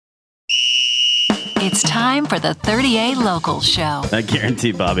It's time for the 30A Local Show. I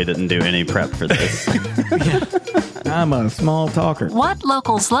guarantee Bobby didn't do any prep for this. I'm a small talker. What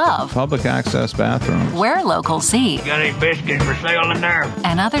locals love, Public access bathrooms. where locals eat, Got any biscuits for sale in there?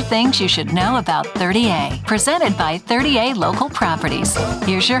 and other things you should know about 30A. Presented by 30A Local Properties.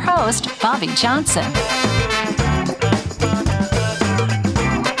 Here's your host, Bobby Johnson.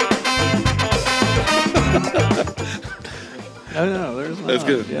 No, there's not. That's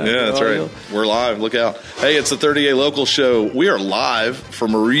good. Yeah, that's right. We're live. Look out. Hey, it's the 30A Local Show. We are live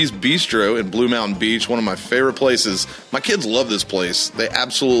from Marie's Bistro in Blue Mountain Beach, one of my favorite places. My kids love this place. They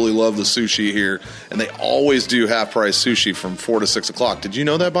absolutely love the sushi here, and they always do half-price sushi from 4 to 6 o'clock. Did you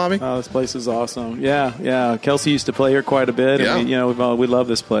know that, Bobby? Oh, this place is awesome. Yeah. Kelsey used to play here quite a bit. Yeah. And we love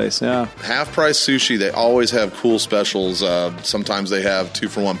this place. Yeah. Half-price sushi. They always have cool specials. Sometimes they have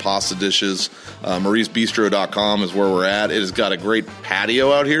 2-for-1 pasta dishes. MariesBistro.com is where we're at. It has got a great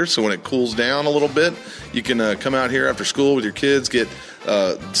patio out here, so when it cools down a little bit, you can come out here after school with your kids, get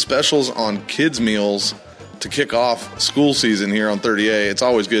specials on kids' meals to kick off school season here on 30A. It's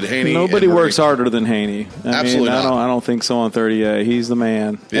always good. Haney. Nobody works harder than Haney. Absolutely not. I don't think so on 30A. He's the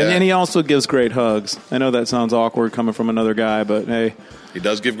man. Yeah. And he also gives great hugs. I know that sounds awkward coming from another guy, but hey. He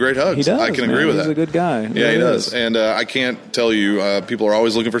does give great hugs. He does. I can agree with that. He's a good guy. Yeah, he does. And I can't tell you, people are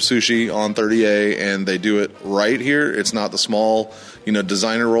always looking for sushi on 30A, and they do it right here. It's not the small,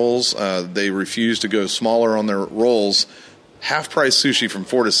 designer rolls. They refuse to go smaller on their rolls. Half-price sushi from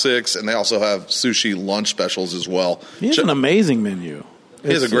 4 to 6, and they also have sushi lunch specials as well. He has an amazing menu.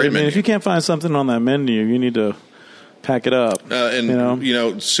 He has a great menu. If you can't find something on that menu, you need to pack it up.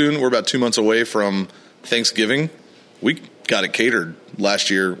 Soon we're about 2 months away from Thanksgiving. We got it catered last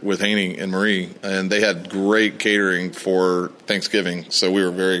year with Haney and Marie, and they had great catering for Thanksgiving, so we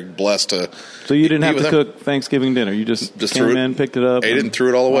were very blessed to. So you didn't have to cook Thanksgiving dinner. You just came in, picked it up, ate it, and threw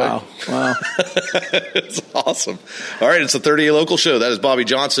it all away. Wow. It's awesome. All right, it's the 30A Local Show. That is Bobby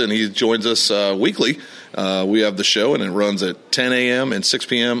Johnson. He joins us weekly. We have the show, and it runs at 10 a.m. and 6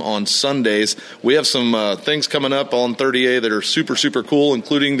 p.m. on Sundays. We have some things coming up on 30A that are super, super cool,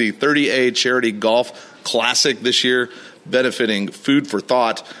 including the 30A Charity Golf Classic this year, benefiting Food for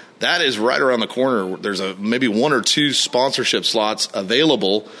Thought. That is right around the corner. There's maybe 1 or 2 sponsorship slots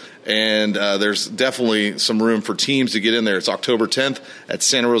available, and there's definitely some room for teams to get in there. It's October 10th at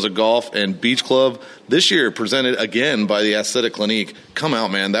Santa Rosa Golf and Beach Club. This year presented again by the Aesthetic Clinique. Come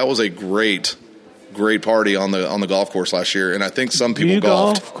out, man. That was a great party on the golf course last year, and I think some people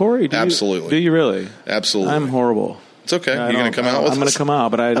golfed. Golf, Corey? Absolutely. Do you really? Absolutely. I'm horrible. It's okay. You're going to come out with us? I'm going to come out,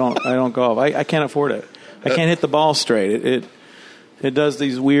 but I don't golf. I can't afford it. I can't hit the ball straight. It does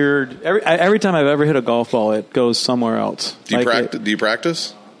these weird. Every time I've ever hit a golf ball, it goes somewhere else. Do you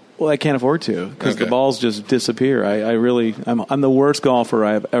practice? Well, I can't afford to because Okay. the balls just disappear. I'm the worst golfer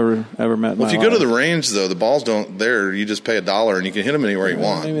I've ever met. Well, in my if you life. go to the range, though, the balls don't there. You just pay $1 and you can hit them anywhere you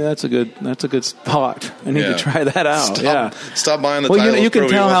want. Maybe that's a good spot. I need to try that out. Stop buying the Well, title. you can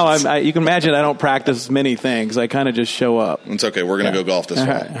tell how you can imagine I don't practice many things. I kind of just show up. It's okay. We're going to go golf this fall.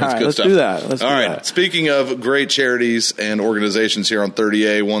 All That's right, good let's stuff. do that. All right. Speaking of great charities and organizations here on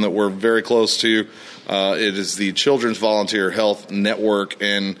 30A, one that we're very close to, it is the Children's Volunteer Health Network,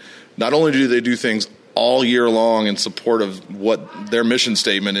 and not only do they do things all year long in support of what their mission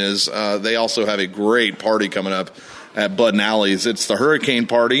statement is, they also have a great party coming up at Bud and Alley's. It's the Hurricane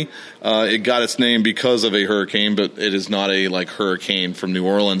Party. It got its name because of a hurricane, but it is not a hurricane from New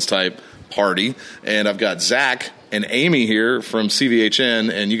Orleans type party. And I've got Zach and Amy here from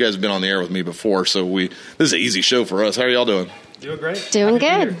CVHN, and you guys have been on the air with me before, so this is an easy show for us. How are y'all doing? Doing great. Doing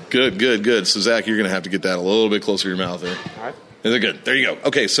good. Good. So, Zach, you're going to have to get that a little bit closer to your mouth there. All right. Is it good? There you go.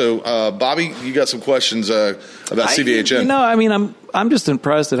 Okay, so Bobby, you got some questions about CVHN. I'm just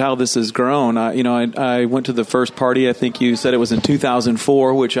impressed at how this has grown. I went to the first party. I think you said it was in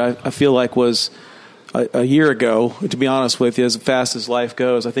 2004, which I feel like was a year ago. To be honest with you, as fast as life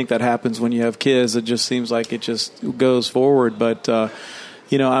goes, I think that happens when you have kids. It just seems like it just goes forward. But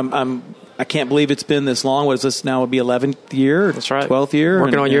I can't believe it's been this long. What is this now? Would be 11th year? That's right. 12th year.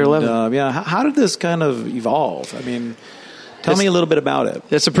 Working on year 11. How did this kind of evolve? I mean. Tell me a little bit about it.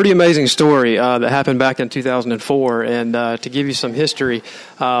 It's a pretty amazing story that happened back in 2004. And to give you some history,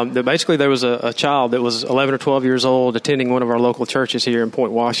 basically there was a child that was 11 or 12 years old attending one of our local churches here in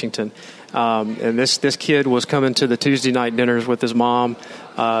Point Washington. And this kid was coming to the Tuesday night dinners with his mom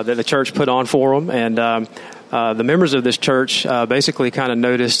that the church put on for him. And the members of this church basically kind of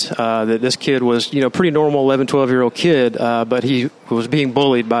noticed that this kid was, pretty normal 11, 12-year-old kid, but he was being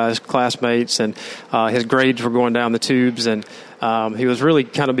bullied by his classmates, and his grades were going down the tubes. And He was really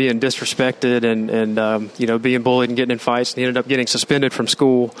kind of being disrespected and being bullied and getting in fights. And he ended up getting suspended from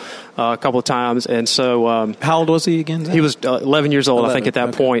school a couple of times. And so, how old was he again? He was 11 years old, I think, at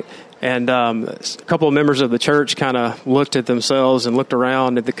that point. And a couple of members of the church kind of looked at themselves and looked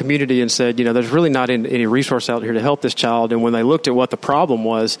around at the community and said, there's really not any resource out here to help this child. And when they looked at what the problem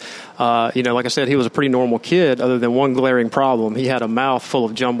was, like I said, he was a pretty normal kid other than one glaring problem. He had a mouth full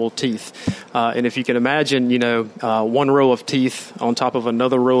of jumbled teeth. And if you can imagine, one row of teeth on top of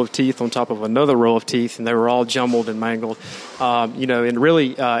another row of teeth on top of another row of teeth, and they were all jumbled and mangled, and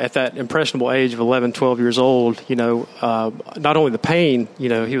really at that impressionable age of 11, 12 years old, not only the pain,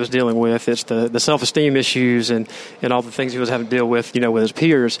 he was dealing with, it's the self-esteem issues and all the things he was having to deal with, with his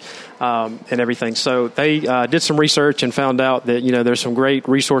peers and everything. So they did some research and found out that, there's some great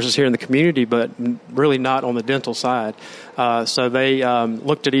resources here in the community, but really not on the dental side. So they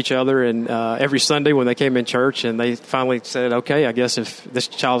looked at each other, and every Sunday when they came in church, and they finally said, okay, I guess if this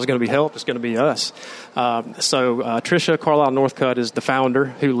child is going to be helped, it's going to be us. So Tricia Carlisle Northcutt is the founder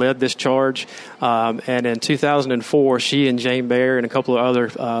who led this charge. And in 2004, she and Jane Baer and a couple of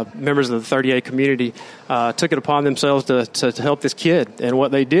other members of the 30A community took it upon themselves to help this kid. And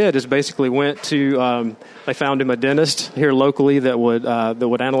what they did is basically went to they found him a dentist here locally that would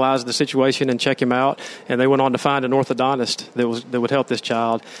analyze the situation and check him out. And they went on to find an orthodontist that would help this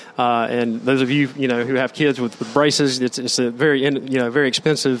child. And those of you who have kids with braces, it's a very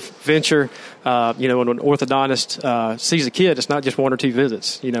expensive venture. When an orthodontist sees a kid, it's not just 1 or 2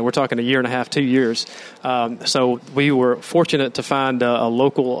 visits. We're talking a year and a half, 2 years. So we were fortunate to find a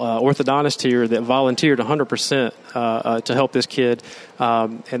local orthodontist here that volunteered 100% to help this kid.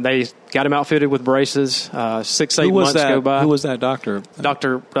 And they got him outfitted with braces. 6-8 months go by. Who was that doctor?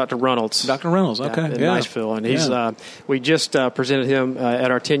 Dr. Reynolds. Dr. Reynolds, okay. In Nashville. And he's we just presented him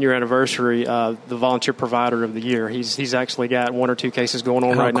at our 10-year anniversary, the Volunteer Provider of the Year. He's actually got 1 or 2 cases going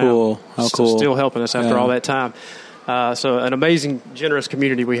on right now. How cool. Still helping us after all that time. So an amazing, generous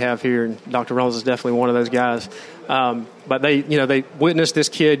community we have here, and Dr. Reynolds is definitely one of those guys. But they witnessed this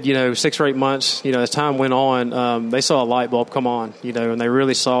kid, 6 or 8 months. As time went on, they saw a light bulb come on, and they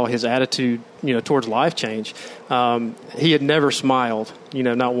really saw his attitude, towards life change. He had never smiled,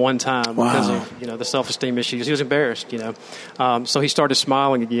 not one time because of, the self-esteem issues. He was embarrassed, So he started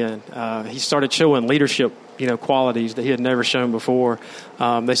smiling again. He started showing leadership, qualities that he had never shown before.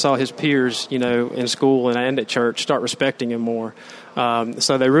 They saw his peers, in school and at church start respecting him more.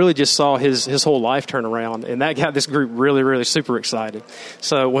 So they really just saw his whole life turn around, and that got this group really, really super excited.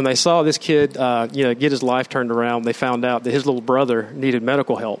 So when they saw this kid, get his life turned around, they found out that his little brother needed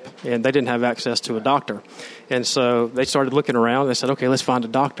medical help, and they didn't have access to a doctor. And so they started looking around. They said, okay, let's find a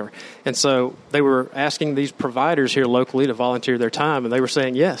doctor. And so they were asking these providers here locally to volunteer their time, and they were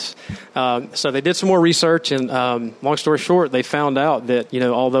saying yes. So they did some more research, and long story short, they found out that,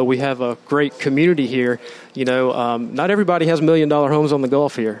 although we have a great community here, not everybody has $1 million homes on the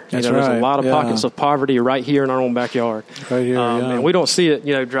Gulf here. That's There's right. a lot of pockets of poverty right here in our own backyard. Right here, And we don't see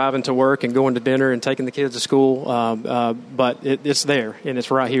it, driving to work and going to dinner and taking the kids to school. But it's there, and it's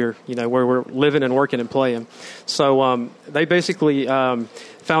right here, where we're living and working and playing. So they basically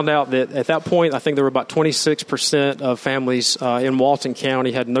found out that at that point, I think there were about 26% of families in Walton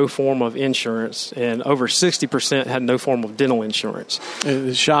County had no form of insurance, and over 60% had no form of dental insurance.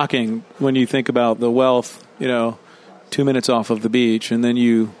 It's shocking when you think about the wealth, 2 minutes off of the beach, and then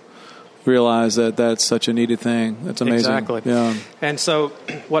you realize that that's such a needed thing. That's amazing. Exactly. Yeah. And so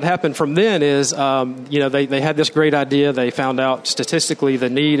what happened from then is, they had this great idea. They found out statistically the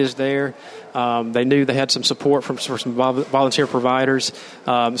need is there. They knew they had some support from some volunteer providers.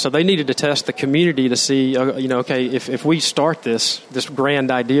 So they needed to test the community to see, okay, if we start this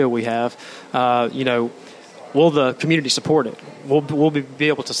grand idea we have, will the community support it? We'll be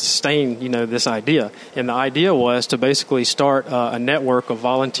able to sustain, this idea. And the idea was to basically start a network of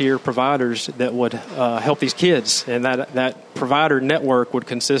volunteer providers that would help these kids. And that provider network would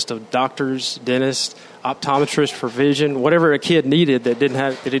consist of doctors, dentists, optometrists for vision, whatever a kid needed that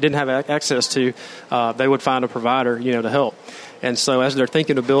he didn't have access to, they would find a provider, to help. And so as they're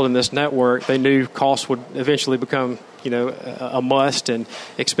thinking of building this network, they knew costs would eventually become, a must, and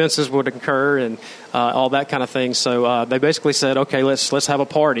expenses would incur, and all that kind of thing. So they basically said, okay, let's have a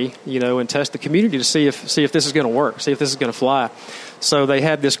party, and test the community to see if this is going to work, see if this is going to fly. So they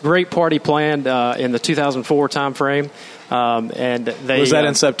had this great party planned in the 2004 timeframe. And they was that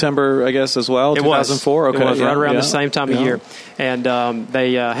in September, I guess, as well? 2004. Okay, it was right around the same time of year. And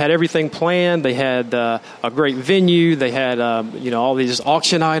they had everything planned. They had a great venue. They had all these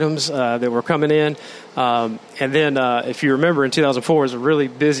auction items that were coming in. And then, if you remember, in 2004 was a really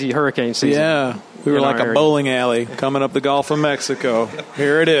busy hurricane season. We were in like our a area. bowling alley coming up the Gulf of Mexico.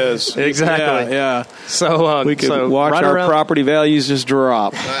 Here it is. Exactly. Yeah. So We could so watch right our around- property values just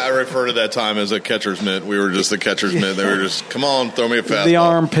drop. I refer to that time as a catcher's mitt. We were just the catcher's mitt. They were just, come on, throw me a fastball. The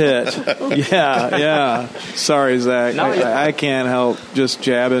armpit. Yeah. Sorry, Zach. No, I can't help just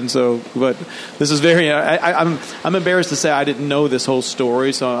jabbing. But this is very. I'm embarrassed to say I didn't know this whole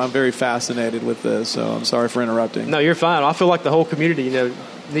story, so I'm very fascinated with this. So I'm sorry for interrupting. No, you're fine. I feel like the whole community,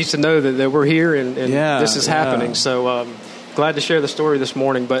 needs to know that we're here and this is happening. So glad to share the story this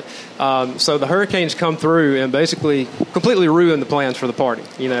morning. But so the hurricanes come through and basically completely ruin the plans for the party.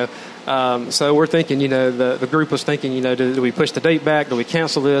 So we're thinking, the group was thinking, do we push the date back? Do we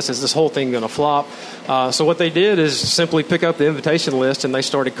cancel this? Is this whole thing going to flop? So what they did is simply pick up the invitation list and they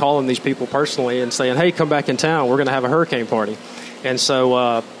started calling these people personally and saying, hey, come back in town. We're going to have a hurricane party. And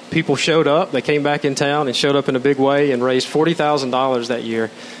so people showed up. They came back in town and showed up in a big way and raised $40,000 that year,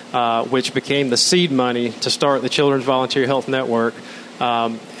 which became the seed money to start the Children's Volunteer Health Network.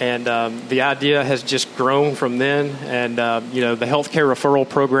 The idea has just grown from then. And, the healthcare referral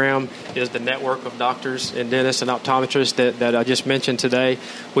program is the network of doctors and dentists and optometrists that I just mentioned today.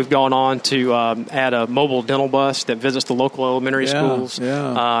 We've gone on to add a mobile dental bus that visits the local elementary schools.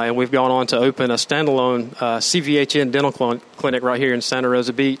 And we've gone on to open a standalone CVHN dental clinic right here in Santa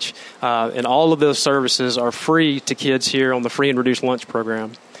Rosa Beach. And all of those services are free to kids here on the free and reduced lunch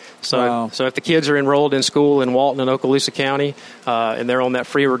program. So if the kids are enrolled in school in Walton and Okaloosa County and they're on that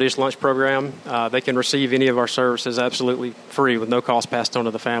free or reduced lunch program, they can receive any of our services absolutely free with no cost passed on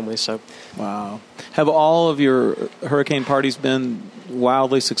to the family. So, wow. Have all of your hurricane parties been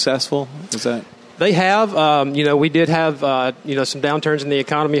wildly successful? Is that... They have. We did have, some downturns in the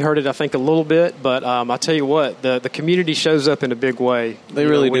economy hurt it, I think, a little bit. But I tell you what, the community shows up in a big way. They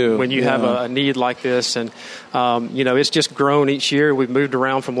really do. When you have a need like this. And, it's just grown each year. We've moved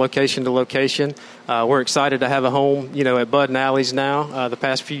around from location to location. We're excited to have a home, at Bud and Alley's now the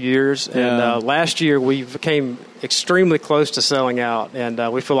past few years. And last year we came extremely close to selling out.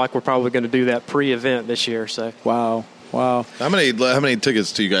 And we feel like we're probably going to do that pre-event this year. So Wow. How many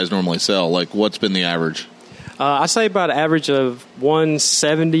tickets do you guys normally sell? Like, what's been the average? I say about an average of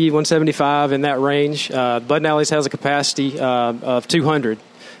 170, 175 in that range. Bud and Alley's has a capacity of 200,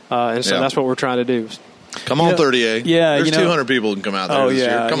 and so that's what we're trying to do. Come on, 30A. Yeah, there's 200 people who can come out there this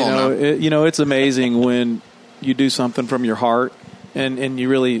year. Come on now. It's amazing when you do something from your heart and you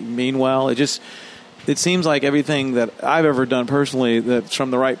really mean well. It seems like everything that I've ever done personally that's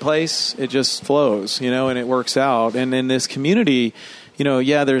from the right place, it just flows, and it works out. And in this community,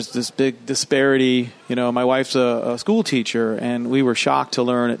 there's this big disparity. My wife's a school teacher, and we were shocked to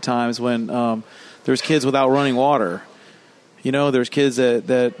learn at times when there's kids without running water. There's kids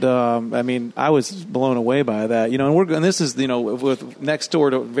that I was blown away by that. And this is, with next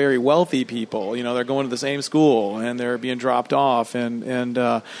door to very wealthy people. They're going to the same school and they're being dropped off, and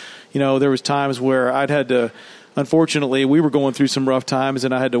there was times where I'd had to, unfortunately, we were going through some rough times,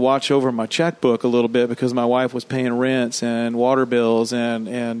 and I had to watch over my checkbook a little bit because my wife was paying rents and water bills,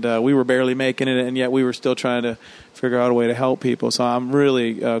 and we were barely making it, and yet we were still trying to figure out a way to help people. So I'm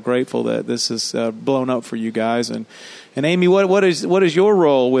really grateful that this is blown up for you guys. And Amy, what is your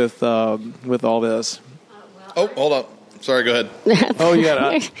role with all this? Oh, hold on. Sorry, go ahead. Oh,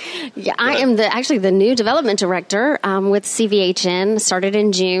 yeah. Yeah, I am actually the new development director with CVHN. Started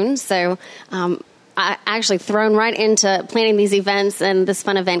in June, so I actually thrown right into planning these events and this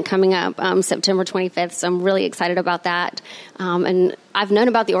fun event coming up September 25th. So I'm really excited about that. And I've known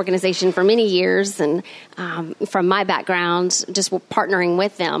about the organization for many years, and from my background, just partnering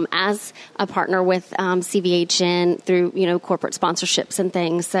with them as a partner with CVHN through corporate sponsorships and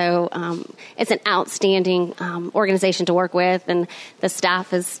things. So it's an outstanding organization to work with, and the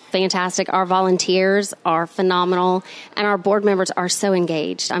staff is fantastic. Our volunteers are phenomenal, and our board members are so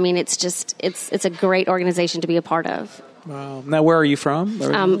engaged. I mean, it's a great organization to be a part of. Wow. Now, where are you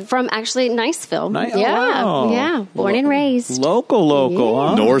from? From actually Niceville. Wow. Yeah. Born and raised. Local,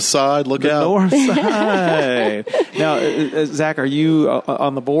 huh? North side, look out. North side. Now, Zach, are you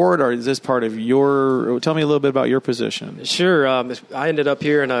on the board, or is this part of your? Tell me a little bit about your position. Sure. I ended up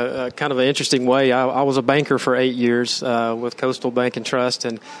here in a kind of an interesting way. I was a banker for 8 years with Coastal Bank and Trust,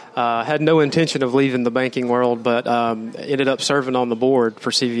 and had no intention of leaving the banking world, but ended up serving on the board for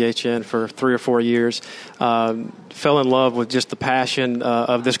CVHN for 3 or 4 years. Fell in love with just the passion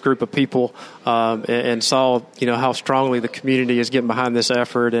of this group of people, and saw how strongly the community is getting behind this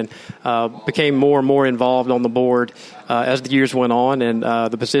effort, and became more and more involved on the board. as the years went on, and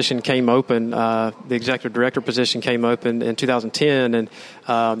the position came open. The executive director position came open in 2010, and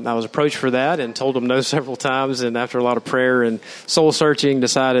I was approached for that and told them no several times. And after a lot of prayer and soul searching,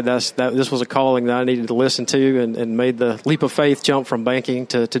 decided that this was a calling that I needed to listen to, and made the leap of faith jump from banking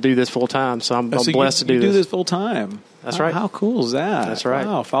to do this full time. So I'm blessed to do this full time. That's right. How cool is that? That's right.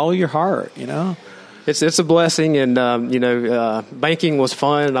 Wow, follow your heart. It's a blessing, and banking was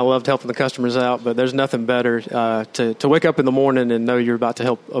fun, and I loved helping the customers out. But there's nothing better to wake up in the morning and know you're about to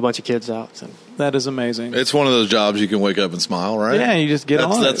help a bunch of kids out. So. That is amazing. It's one of those jobs you can wake up and smile, right? Yeah, you just get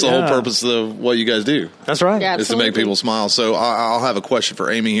on. That's the whole purpose of what you guys do. That's right. Yeah, is to make people smile. So I'll have a question for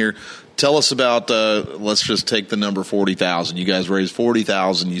Amy here. Tell us about. Let's just take the number 40,000. You guys raised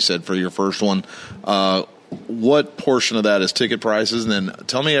 40,000. You said for your first one. What portion of that is ticket prices? And then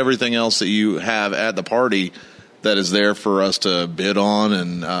tell me everything else that you have at the party that is there for us to bid on,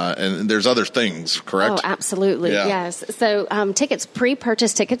 and there's other things, correct? Oh, absolutely, yeah. Yes. So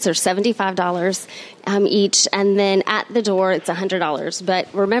pre-purchase tickets are $75 each, and then at the door it's $100.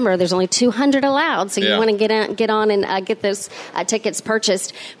 But remember, there's only 200 allowed, so you want to get on and get those tickets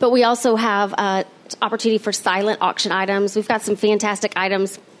purchased. But we also have opportunity for silent auction items. We've got some fantastic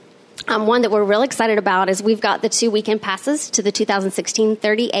items. One that we're real excited about is we've got the 2 weekend passes to the 2016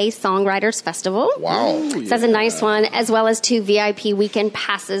 30A Songwriters Festival. Wow. So that's a nice one, as well as 2 VIP weekend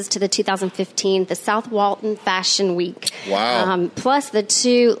passes to the 2015 the South Walton Fashion Week. Wow. Plus the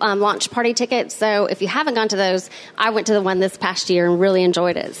 2 launch party tickets. So if you haven't gone to those, I went to the one this past year and really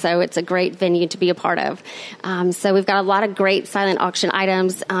enjoyed it. So it's a great venue to be a part of. So we've got a lot of great silent auction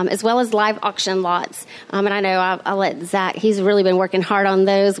items, as well as live auction lots. And I know I'll let Zach, he's really been working hard on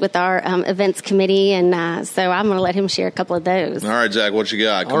those with our events committee, and so I'm going to let him share a couple of those. All right, Zach, what you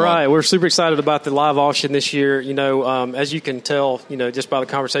got? All right, we're super excited about the live auction this year. As you can tell, just by the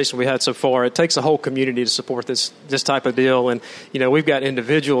conversation we had so far, it takes a whole community to support this type of deal. And we've got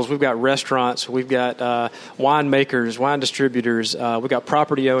individuals, we've got restaurants, we've got winemakers, wine distributors, we've got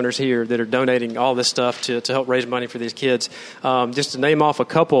property owners here that are donating all this stuff to help raise money for these kids. Just to name off a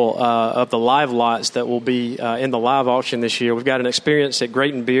couple of the live lots that will be in the live auction this year, we've got an experience at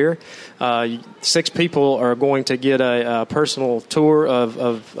Great and Beer. 6 people are going to get a personal tour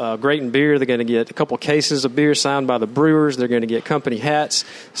of Great and Beer. They're going to get a couple cases of beer signed by the brewers. They're going to get company hats,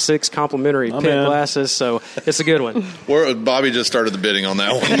 6 complimentary pint glasses. So it's a good one. Bobby just started the bidding on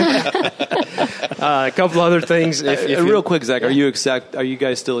that one. A couple other things. Real quick, Zach, are you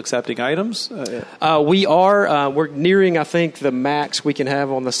guys still accepting items? We are. We're nearing, I think, the max we can have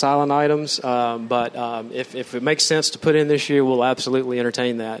on the silent items. But if it makes sense to put in this year, we'll absolutely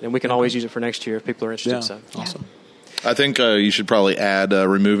entertain that. And we can always use it for next year if people are interested. Yeah. So. Awesome. I think you should probably add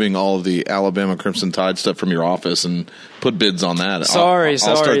removing all of the Alabama Crimson Tide stuff from your office and put bids on that. Sorry.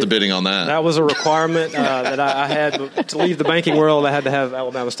 I'll start the bidding on that. That was a requirement that I had to leave the banking world. I had to have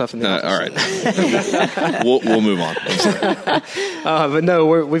Alabama stuff in the office. All right. we'll move on. But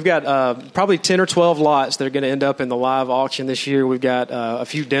no, we've got probably 10 or 12 lots that are going to end up in the live auction this year. We've got a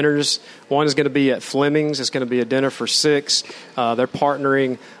few dinners. One is going to be at Fleming's. It's going to be a dinner for 6. They're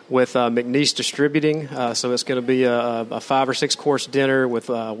partnering with McNeese Distributing. So it's going to be a 5 or 6 course dinner with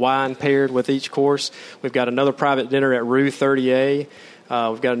wine paired with each course. We've got another private dinner at Rue 30A.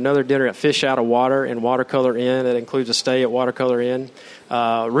 We've got another dinner at Fish Out of Water and Watercolor Inn. That includes a stay at Watercolor Inn.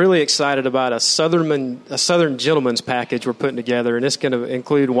 Really excited about a Southern Gentleman's package we're putting together, and it's going to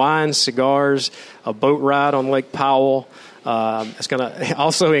include wine, cigars, a boat ride on Lake Powell. It's going to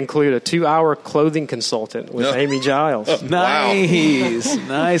also include a 2-hour clothing consultant with Amy Giles. Nice.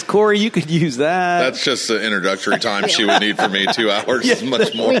 Nice. Corey, you could use that. That's just the introductory time she would need for me. 2 hours is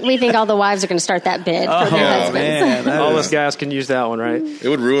much more. We think all the wives are going to start that bid for their husbands. Man, all us guys can use that one, right? It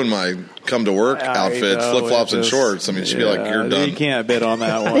would ruin my come to work outfit, flip-flops and shorts. I mean, she'd be like, you're done. You can't bid on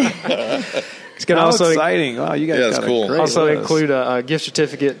that one. It's going to also exciting. Wow, you guys got cool. a great also list. include a gift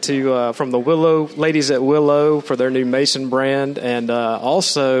certificate to from the Willow ladies at Willow for their new Mason brand, and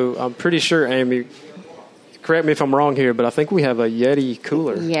also I'm pretty sure, Amy, correct me if I'm wrong here, but I think we have a Yeti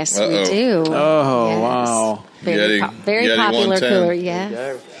cooler. Yes, we do. Oh, yes. wow. Very Yeti popular 110. cooler,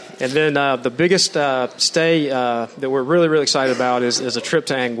 yes. And then the biggest stay that we're really, really excited about is a trip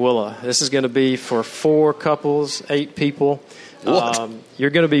to Anguilla. This is going to be for 4 couples, 8 people. You're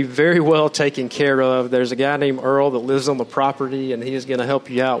going to be very well taken care of. There's a guy named Earl that lives on the property, and he is going to help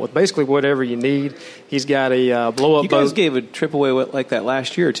you out with basically whatever you need. He's got a blow-up boat. You guys gave a trip away like that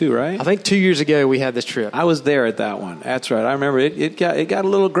last year too, right? I think 2 years ago we had this trip. I was there at that one. That's right. I remember it got a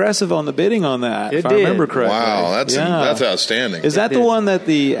little aggressive on the bidding on that. If It I did. remember correctly. Wow, that's outstanding. Is that the did. one that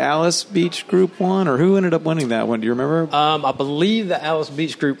the Alice Beach group won, or who ended up winning that one? Do you remember? I believe the Alice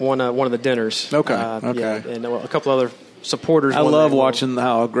Beach group won one of the dinners. Okay. Yeah, and a couple other supporters. I won love that one. watching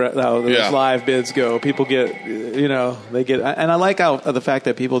how those live bids go. People get, they get, and I like how the fact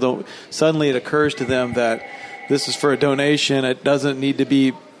that people don't, suddenly it occurs to them that this is for a donation. It doesn't need to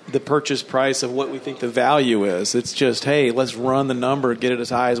be the purchase price of what we think the value is. It's just, hey, let's run the number, get it as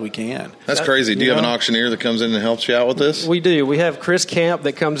high as we can. That's crazy. Do you have an auctioneer that comes in and helps you out with this? We do. We have Chris Camp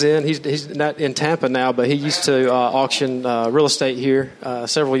that comes in. He's not in Tampa now, but he used to auction real estate here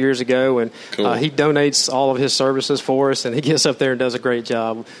several years ago, and Cool. he donates all of his services for us, and he gets up there and does a great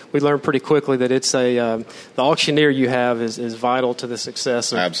job. We learned pretty quickly that it's the auctioneer you have is vital to the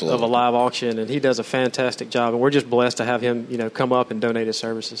success of a live auction, and he does a fantastic job, and we're just blessed to have him come up and donate his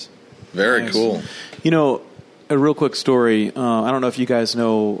services. Very cool. A real quick story. I don't know if you guys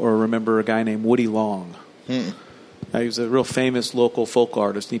know or remember a guy named Woody Long. He was a real famous local folk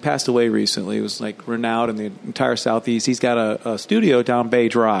artist. He passed away recently. He was renowned in the entire Southeast. He's got a studio down Bay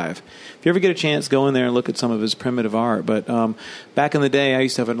Drive. If you ever get a chance, go in there and look at some of his primitive art. But back in the day, I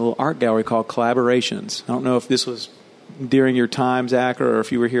used to have a little art gallery called Collaborations. I don't know if this was during your time, Zach, or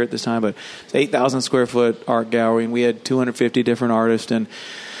if you were here at this time, but it's 8,000 square foot art gallery, and we had 250 different artists. And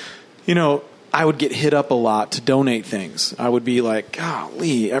I would get hit up a lot to donate things. I would be like,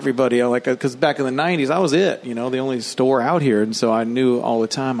 golly, everybody, because back in the 90s, I was the only store out here. And so I knew all the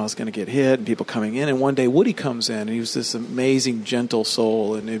time I was going to get hit and people coming in. And one day Woody comes in, and he was this amazing, gentle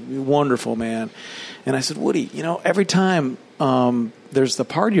soul and a wonderful man. And I said, Woody, every time there's the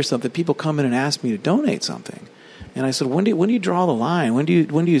party or something, people come in and ask me to donate something. And I said, when do you draw the line? When do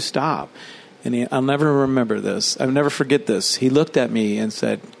you stop? And I'll never remember this. I'll never forget this. He looked at me and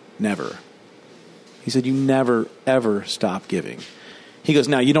said, never. He said, you never, ever stop giving. He goes,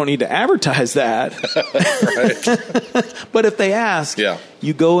 now, you don't need to advertise that. But if they ask,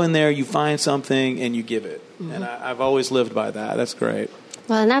 you go in there, you find something, and you give it. Mm-hmm. And I've always lived by that. That's great.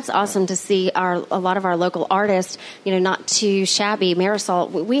 Well, and that's awesome to see a lot of our local artists, not too shabby. Marisol,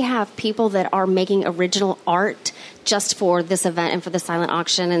 we have people that are making original art just for this event and for the silent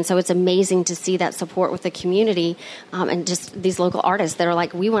auction. And so it's amazing to see that support with the community and just these local artists that are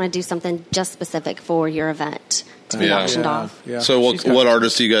like, we want to do something just specific for your event to be auctioned off. Yeah. So what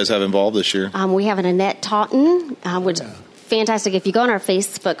artists do you guys have involved this year? We have an Annette Totten, which fantastic. If you go on our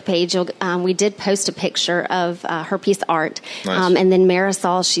Facebook page, we did post a picture of her piece of art. Nice. And then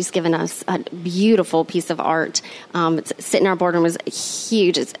Marisol, she's given us a beautiful piece of art. It's sitting in our boardroom. It's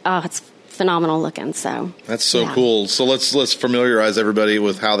huge. It's phenomenal looking. So that's so cool. So let's familiarize everybody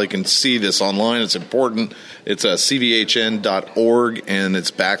with how they can see this online. It's important. It's cvhn.org and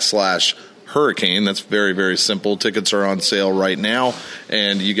it's /hurricane. That's very, very simple. Tickets are on sale right now,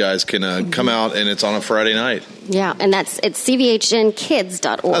 and you guys can come out, and it's on a Friday night. Yeah, and it's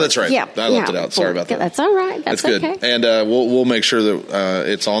cvhnkids.org. Oh, that's right. Yeah, I left it out. Sorry about that. That's all right. That's good. Okay. And we'll make sure that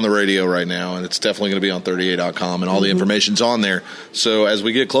it's on the radio right now, and it's definitely going to be on 38.com, and all the information's on there. So as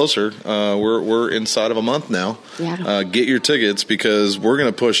we get closer, we're inside of a month now. Yeah. Get your tickets, because we're going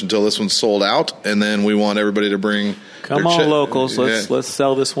to push until this one's sold out, and then we want everybody to bring. Come on, locals. Let's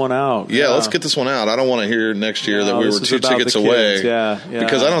sell this one out. Yeah, let's get this one out. I don't want to hear next year that we were 2 tickets away. Yeah.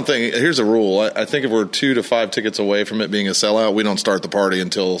 Because I don't think, here's a rule. I think if we're 2 to 5 tickets away from it being a sellout, we don't start the party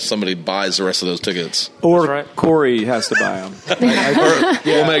until somebody buys the rest of those tickets. Or Corey has to buy them.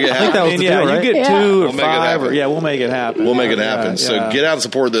 We'll make it happen. I think that was the deal, right? You get 2 or 5. We'll make it happen. We'll make it happen. So get out and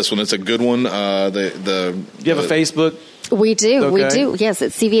support this one. It's a good one. Do you have a Facebook? We do. Okay. We do. Yes,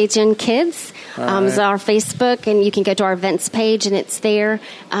 it's CVHN Kids is our Facebook, and you can go to our events page, and it's there,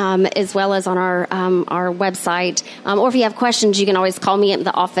 as well as on our website. Or if you have questions, you can always call me at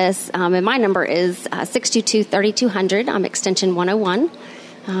the office, and my number is 622-3200. I'm extension 101,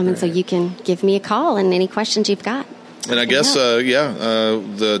 and so you can give me a call and any questions you've got. And I guess,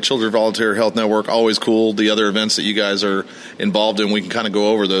 the Children Volunteer Health Network, always cool. The other events that you guys are involved in, we can kind of go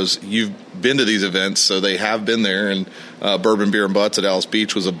over those. You've been to these events, so they have been there. And Bourbon Beer and Butts at Alice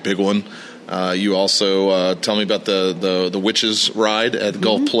Beach was a big one. You also tell me about the Witches Ride at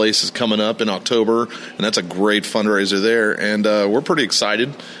Gulf Place is coming up in October, and that's a great fundraiser there. And we're pretty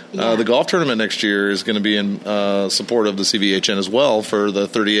excited. The golf tournament next year is going to be in support of the CVHN as well for the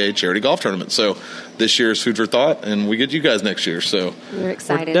 30A charity golf tournament. So this year's Food for Thought, and we get you guys next year. So We're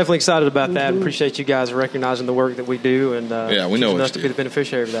excited. We're definitely excited about that. Appreciate you guys recognizing the work that we do, and we know choosing what us you to do. be the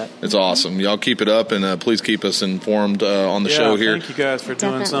beneficiary of that. It's awesome. Y'all keep it up, and please keep us informed on the show here. Thank you guys for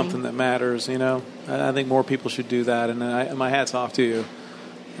doing Definitely. something that matters. I think more people should do that, and my hat's off to you.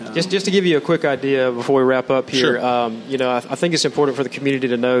 Just to give you a quick idea before we wrap up here, Sure. I think it's important for the community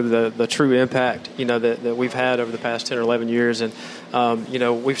to know the true impact, that we've had over the past 10 or 11 years. And,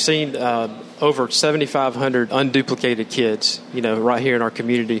 we've seen over 7,500 unduplicated kids, right here in our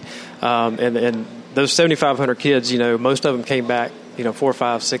community. And those 7,500 kids, most of them came back, 4,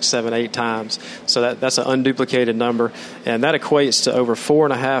 5, 6, 7, 8 times. So that's an unduplicated number. And that equates to over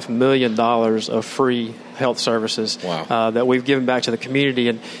 $4.5 million of free health services that we've given back to the community.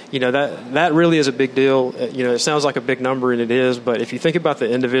 And, that really is a big deal. It sounds like a big number, and it is. But if you think about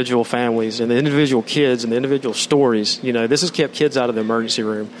the individual families and the individual kids and the individual stories, this has kept kids out of the emergency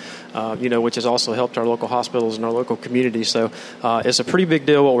room, which has also helped our local hospitals and our local community. So it's a pretty big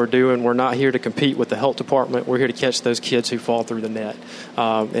deal what we're doing. We're not here to compete with the health department. We're here to catch those kids who fall through the net.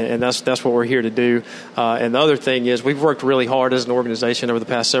 And that's what we're here to do. And the other thing is we've worked really hard as an organization over the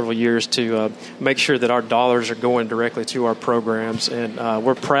past several years to make sure that our dollars are going directly to our programs. And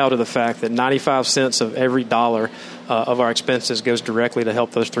we're proud of the fact that 95 cents of every dollar of our expenses goes directly to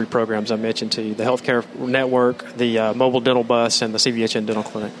help those 3 programs I mentioned to you: the Healthcare Network, the Mobile Dental Bus, and the CVHN Dental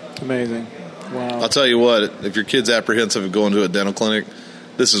Clinic. Amazing. Wow. I'll tell you what, if your kid's apprehensive of going to a dental clinic,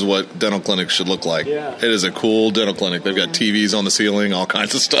 this is what dental clinics should look like. Yeah. It is a cool dental clinic. They've got TVs on the ceiling, all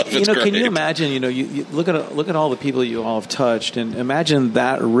kinds of stuff. It's great. Can you imagine? You look at all the people you all have touched, and imagine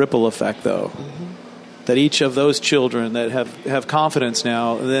that ripple effect, though. That each of those children that have confidence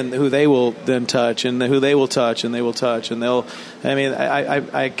now, then who they will then touch, and who they will touch, and they will touch, and they'll. I mean,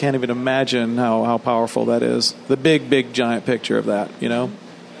 I can't even imagine how powerful that is. The big giant picture of that,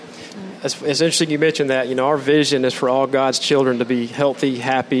 It's interesting you mentioned that. Our vision is for all God's children to be healthy,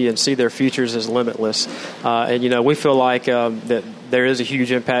 happy, and see their futures as limitless. And we feel like that there is a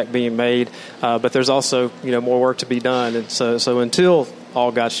huge impact being made, but there's also more work to be done. And so until all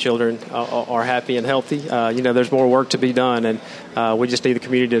God's children are happy and healthy, there's more work to be done, and we just need the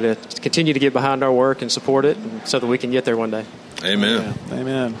community to continue to get behind our work and support it, so that we can get there one day. Amen. Yeah.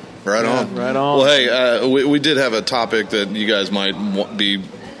 Amen. Right on. Right on. Well, hey, we did have a topic that you guys might be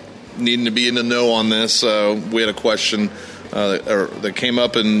needing to be in the know on this. We had a question that came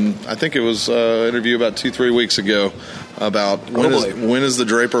up, and I think it was an interview about 2-3 weeks ago about when is the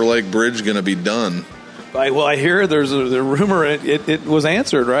Draper Lake Bridge going to be done? I hear there's a rumor it was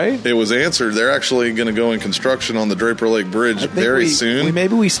answered, right? It was answered. They're actually going to go in construction on the Draper Lake Bridge very soon.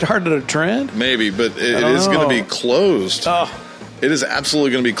 Maybe we started a trend? Maybe, but it is going to be closed. Oh. It is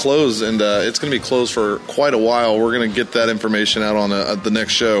absolutely going to be closed, and it's going to be closed for quite a while. We're going to get that information out on the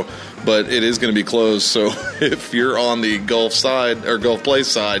next show, but it is going to be closed. So if you're on the Gulf side or Gulf Place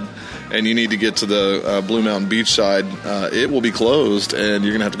side and you need to get to the Blue Mountain Beach side, it will be closed, and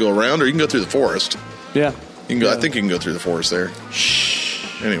you're going to have to go around, or you can go through the forest. Yeah. You can go. I think you can go through the forest there.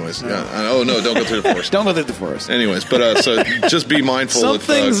 Anyways, no, don't go through the forest. Don't go through the forest. Anyways, but so just be mindful. Some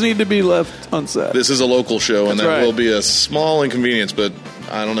things need to be left unsaid. This is a local show, and That's that right. will be a small inconvenience, but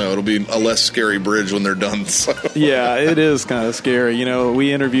I don't know. It'll be a less scary bridge when they're done. So. Yeah, it is kind of scary.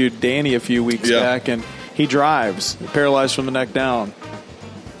 We interviewed Danny a few weeks back, and he drives, paralyzed from the neck down,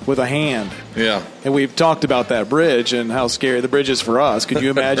 with a hand. Yeah. And we've talked about that bridge and how scary the bridge is for us. Could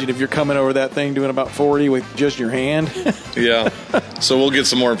you imagine if you're coming over that thing doing about 40 with just your hand? Yeah. So we'll get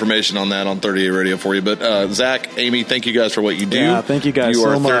some more information on that on 30A Radio for you. But Zach, Amy, thank you guys for what you do. Yeah, thank you guys You so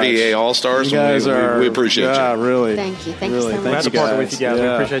are much. 30A All-Stars. You guys we appreciate you. Yeah, really. Thank you. Thank really, you so Glad much. to partner with you guys. We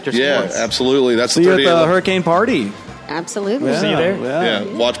appreciate your support. Yeah, absolutely. That's See the you 30A. at the Hurricane Party. Absolutely. See you there. Yeah.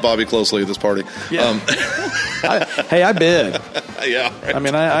 Yeah, watch Bobby closely at this party. Yeah. Hey, I bid. Yeah, right. I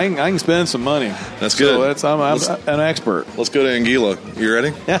mean, I can spend some money. That's good. So I'm an expert. Let's go to Anguilla. You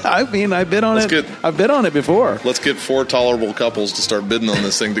ready? Yeah, I mean, I bid on Let's it. get- I've bid on it before. Let's get 4 tolerable couples to start bidding on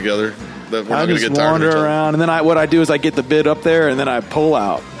this thing together. That we're I not going to just get tired of wander each other. around, and then what I do is I get the bid up there, and then I pull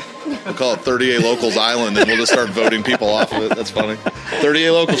out. We'll call it 30A Locals Island, and we'll just start voting people off of it. That's funny.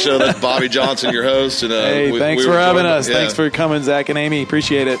 30A Local Show. That's Bobby Johnson, your host. And, Hey, thanks we for were having joined by- us. yeah. Thanks for coming, Zach and Amy.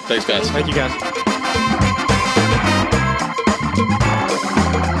 Appreciate it. Thanks, guys. Thank you, guys.